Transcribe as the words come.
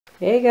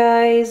Hey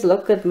guys,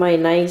 look at my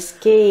nice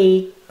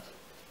cake.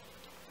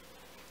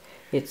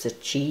 It's a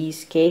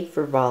cheesecake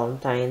for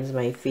Valentine's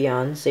my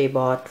fiance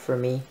bought for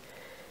me.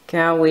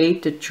 Can't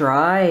wait to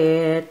try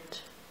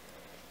it.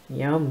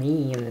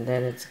 Yummy, and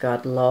then it's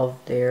got love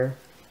there.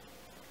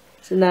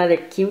 Isn't that a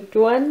cute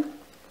one?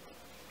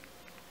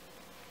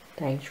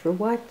 Thanks for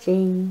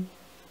watching.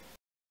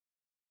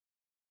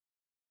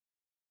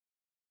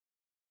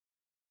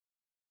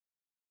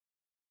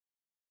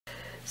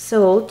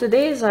 So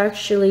today is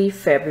actually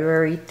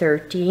February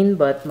 13,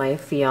 but my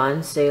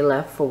fiance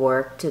left for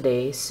work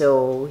today,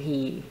 so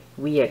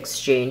we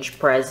exchanged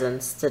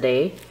presents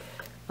today.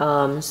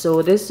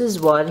 So this is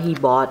what he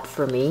bought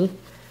for me.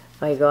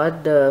 I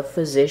got the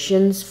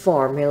Physicians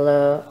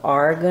Formula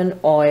Argan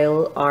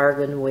Oil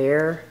Argan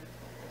Wear.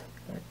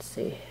 Let's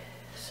see.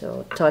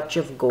 So Touch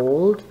of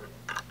Gold.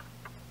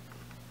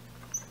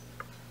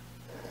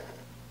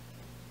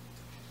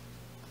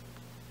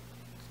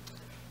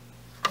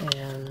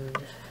 And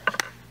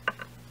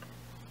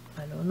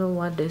I don't know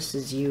what this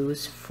is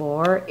used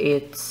for.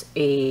 It's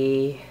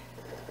a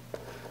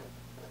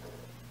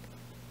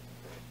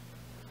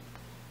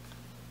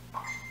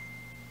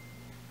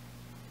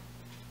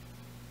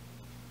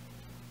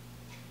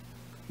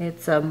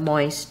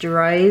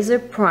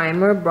moisturizer,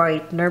 primer,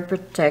 brightener,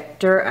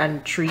 protector,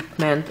 and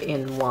treatment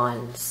in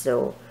one.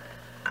 So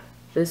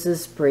this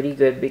is pretty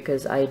good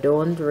because I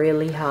don't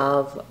really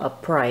have a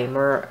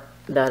primer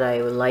that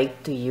I would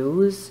like to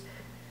use.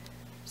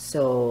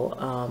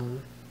 So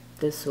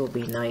this will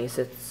be nice.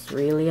 It's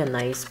really a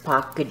nice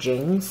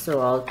packaging.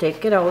 So I'll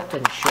take it out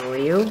and show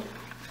you.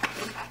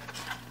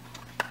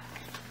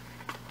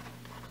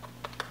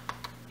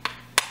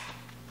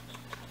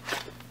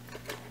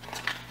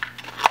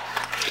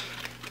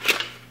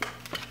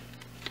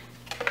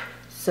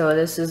 So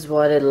this is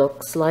what it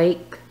looks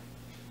like.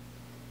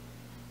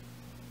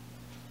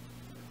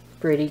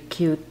 Pretty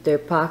cute. Their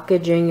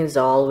packaging is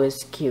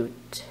always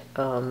cute.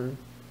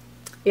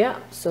 Yeah,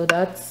 so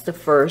that's the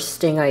first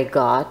thing I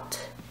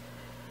got.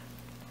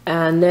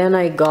 And then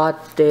I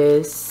got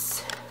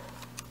this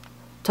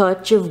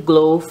Touch of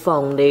Glow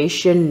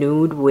Foundation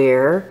Nude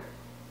Wear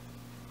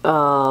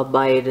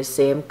by the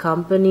same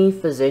company,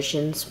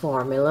 Physicians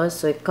Formula.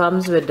 So it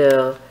comes with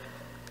the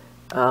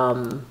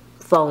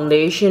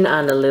foundation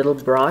and a little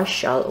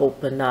brush. I'll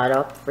open that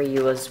up for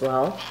you as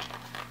well.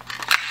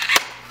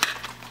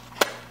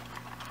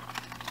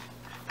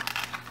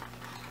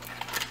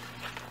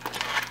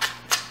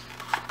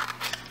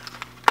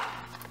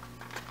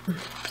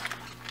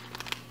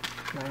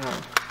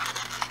 Wow,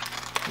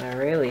 I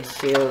really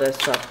seal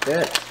this up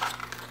good.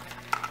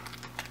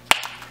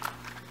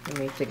 I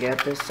need to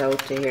get this out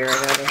to here.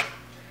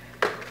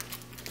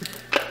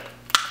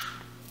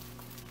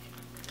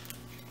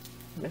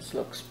 This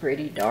looks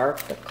pretty dark,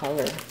 the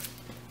color.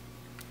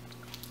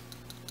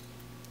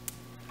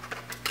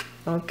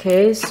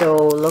 Okay, so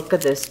look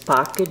at this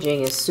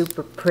packaging. It's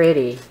super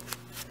pretty.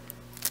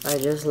 I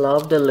just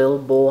love the little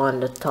bow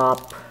on the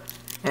top,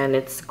 and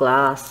it's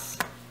glass.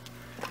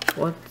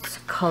 What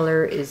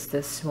color is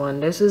this one?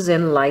 This is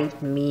in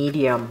light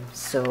medium,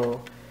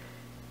 so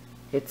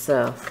it's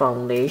a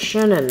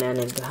foundation, and then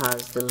it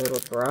has the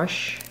little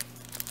brush,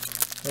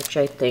 which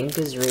I think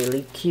is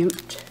really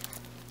cute.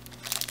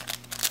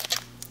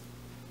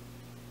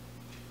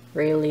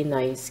 Really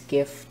nice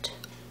gift.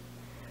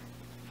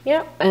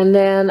 Yep, and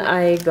then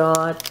I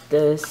got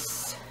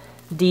this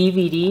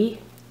DVD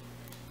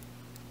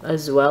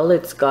as well.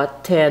 It's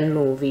got 10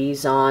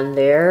 movies on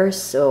there,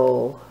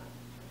 so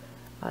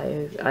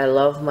I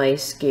love my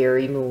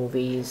scary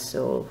movies,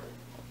 so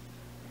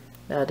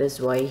that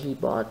is why he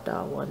bought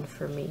that one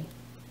for me.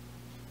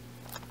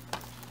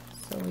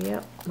 So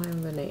yeah,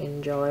 I'm gonna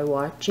enjoy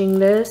watching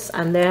this.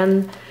 And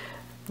then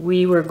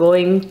we were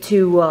going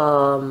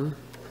to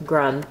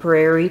Grande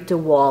Prairie to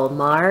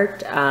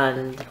Walmart,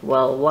 and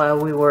well, while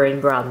we were in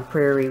Grande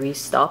Prairie, we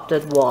stopped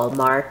at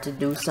Walmart to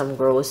do some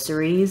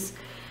groceries,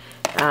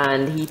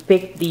 and he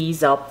picked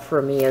these up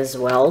for me as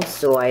well,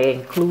 so I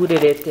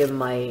included it in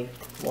my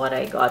what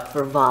I got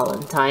for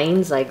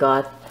Valentine's. I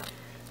got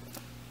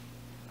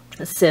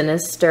a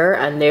Sinister,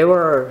 and they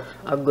were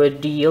a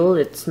good deal.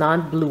 It's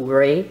not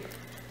Blu-ray,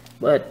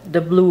 but the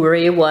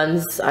Blu-ray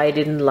ones, I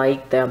didn't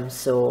like them,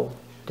 so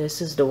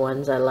this is the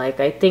ones I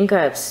like. I think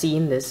I've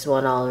seen this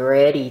one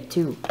already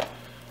too.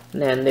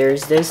 And then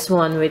there's this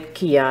one with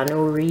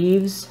Keanu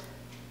Reeves.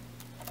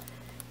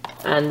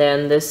 And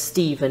then this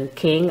Stephen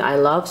King. I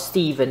love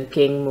Stephen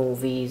King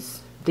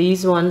movies.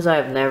 These ones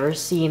I've never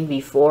seen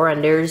before,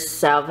 and there's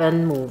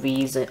 7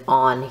 movies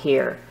on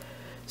here.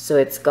 So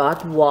it's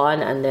got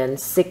 1 and then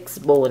 6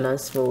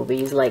 bonus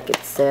movies like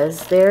it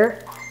says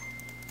there.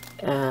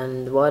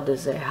 And what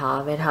does it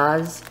have? It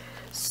has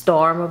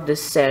Storm of the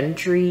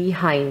Century,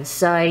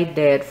 Hindsight,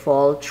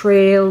 Deadfall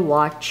Trail,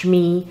 Watch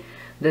Me,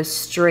 The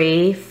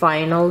Stray,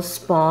 Final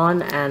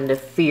Spawn, and The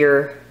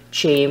Fear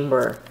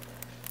Chamber.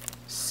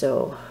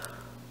 So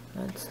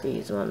that's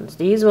these ones.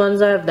 These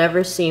ones I've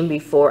never seen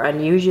before,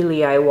 and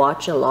usually I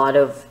watch a lot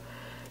of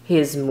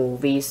his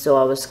movies, so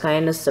I was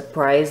kind of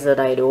surprised that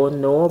I don't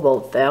know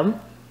about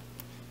them.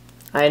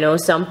 I know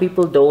some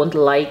people don't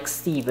like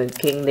Stephen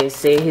King. They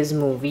say his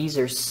movies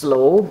are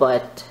slow,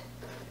 but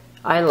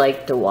I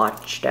like to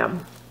watch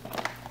them.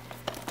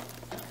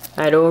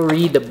 I don't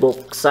read the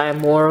books. I'm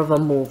more of a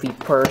movie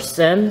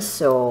person,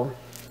 so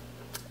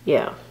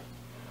yeah.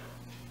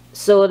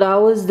 So that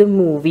was the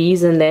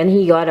movies, and then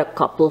he got a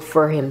couple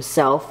for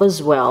himself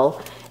as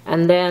well.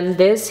 And then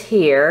this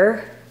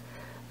here,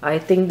 I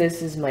think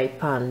this is my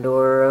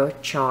Pandora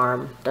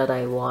charm that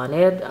I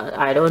wanted.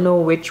 I don't know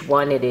which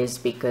one it is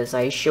because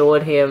I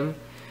showed him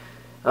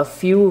a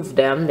few of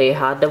them. They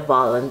had the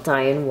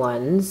Valentine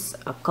ones,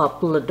 a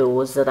couple of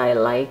those that I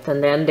liked,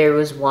 and then there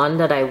was one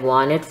that I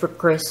wanted for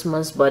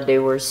Christmas but they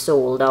were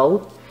sold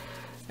out.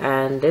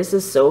 And this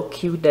is so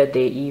cute that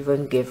they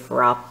even gift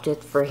wrapped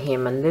it for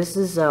him. And this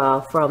is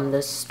from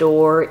the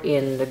store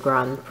in the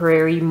Grande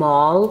Prairie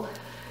Mall.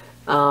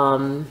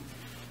 The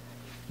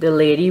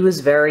lady was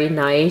very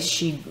nice.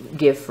 She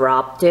gift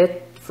wrapped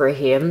it for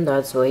him.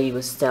 That's what he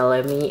was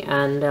telling me.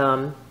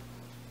 And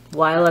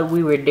while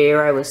we were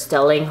there, I was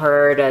telling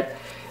her that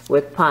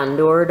with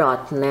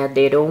Pandora.net,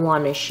 they don't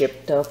want to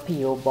ship to a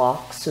P.O.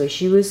 box. So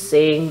she was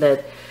saying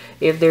that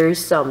if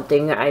there's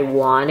something I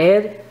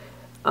wanted,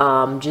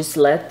 just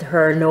let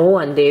her know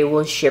and they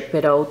will ship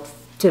it out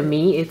to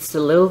me. It's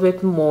a little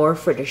bit more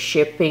for the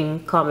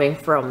shipping coming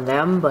from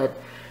them, but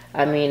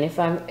I mean, if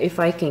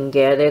I can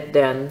get it,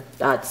 then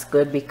that's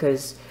good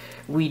because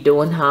we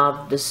don't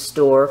have the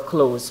store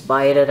close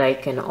by that I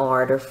can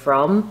order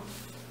from.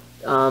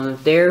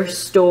 Their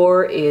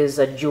store is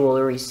a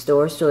jewelry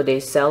store, so they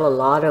sell a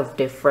lot of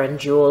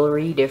different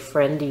jewelry,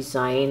 different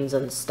designs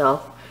and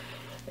stuff.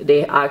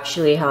 They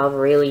actually have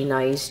really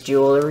nice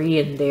jewelry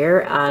in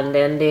there, and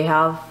then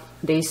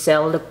they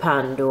sell the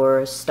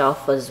Pandora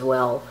stuff as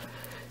well.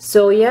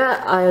 So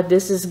yeah,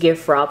 this is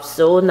gift wrapped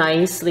so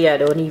nicely. I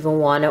don't even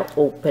want to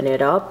open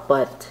it up,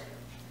 but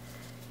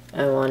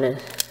I'm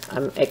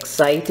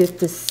excited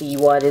to see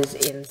what is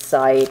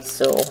inside.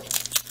 So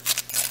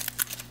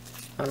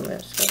I'm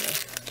just gonna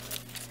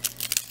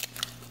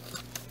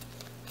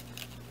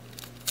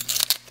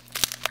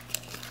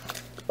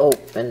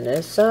open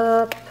this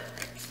up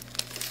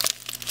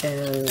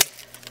and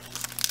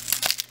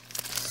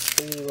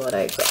see what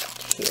I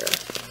got here.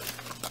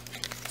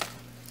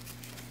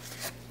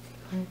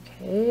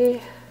 Okay, I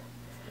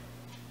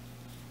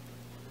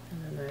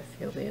don't know if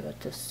you'll be able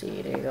to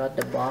see. They got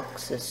the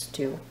boxes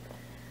too.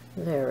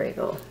 There we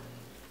go.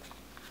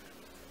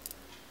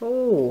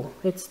 Oh,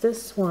 it's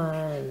this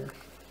one.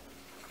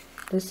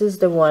 This is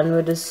the one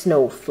with the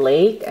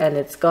snowflake, and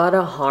it's got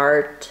a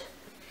heart.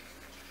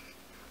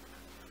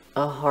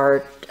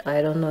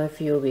 I don't know if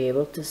you'll be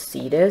able to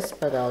see this,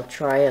 but I'll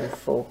try and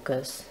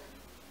focus.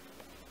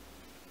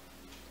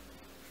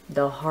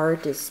 The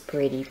heart is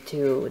pretty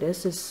too.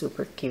 This is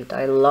super cute.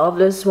 I love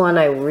this one.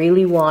 I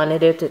really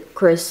wanted it at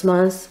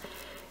Christmas,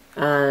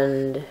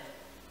 and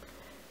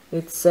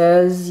it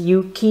says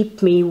 "You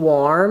keep me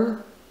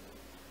warm."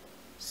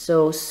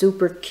 So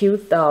super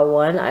cute, that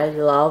one. I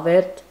love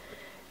it.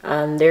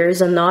 And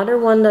there's another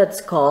one that's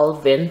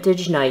called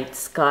Vintage Night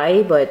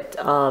Sky, but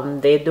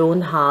they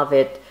don't have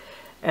it.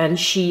 And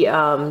she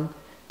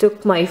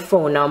took my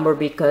phone number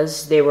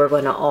because they were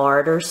gonna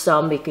order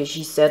some, because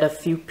she said a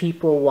few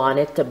people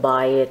wanted to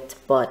buy it,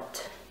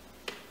 but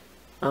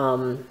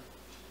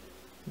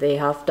they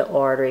have to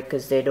order it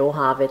because they don't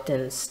have it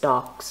in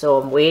stock.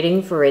 So I'm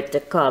waiting for it to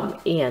come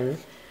in,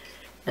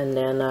 and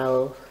then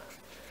I'll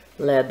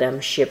let them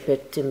ship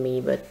it to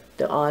me. But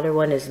the other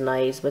one is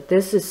nice, but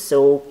this is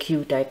so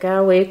cute. I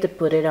can't wait to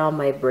put it on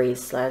my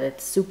bracelet.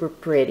 It's super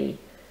pretty.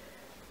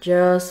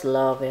 Just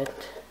love it.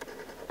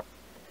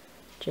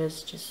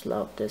 Just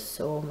love this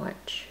so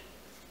much.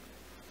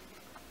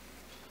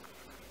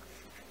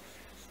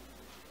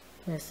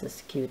 This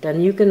is cute.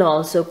 And you can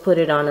also put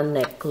it on a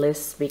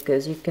necklace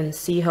because you can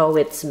see how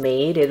it's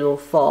made. It will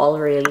fall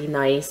really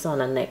nice on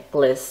a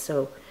necklace.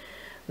 So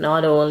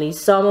not only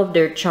some of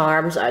their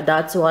charms,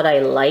 that's what I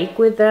like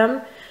with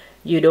them.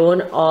 You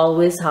don't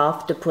always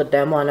have to put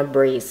them on a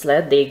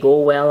bracelet. They go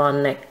well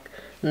on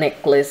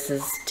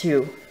necklaces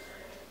too.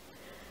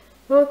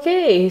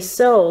 Okay,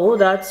 so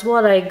that's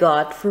what I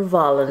got for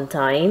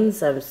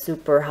Valentine's. I'm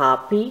super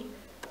happy.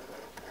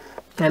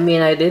 I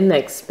mean, I didn't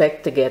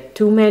expect to get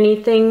too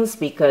many things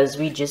because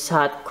we just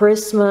had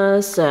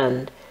Christmas,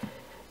 and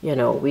you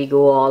know, we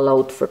go all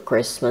out for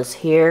Christmas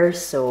here,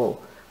 so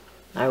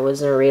I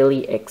wasn't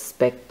really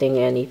expecting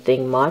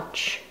anything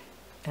much.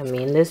 I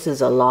mean, this is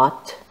a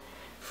lot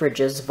for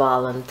just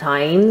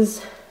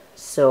Valentine's.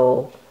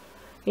 So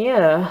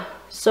yeah,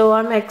 so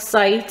I'm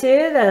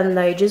excited, and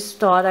I just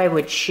thought I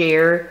would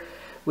share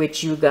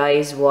with you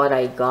guys what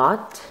I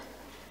got.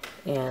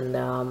 And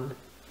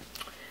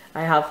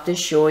I have to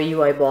show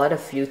you, I bought a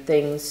few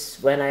things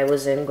when I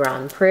was in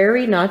Grande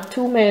Prairie. Not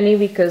too many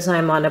because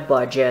I'm on a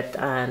budget,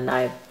 and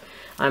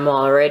I'm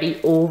already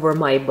over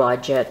my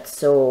budget,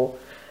 so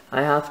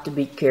I have to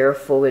be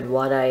careful with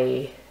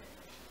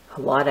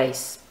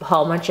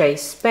how much I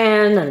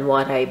spend and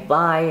what I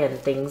buy and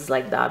things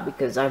like that,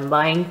 because I'm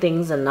buying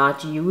things and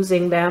not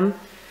using them,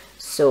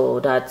 so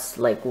that's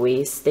like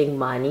wasting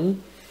money.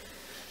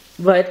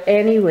 But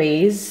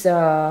anyways,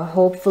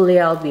 hopefully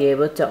I'll be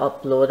able to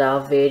upload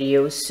our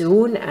video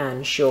soon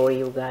and show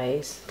you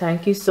guys.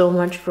 Thank you so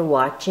much for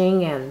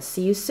watching and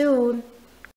see you soon.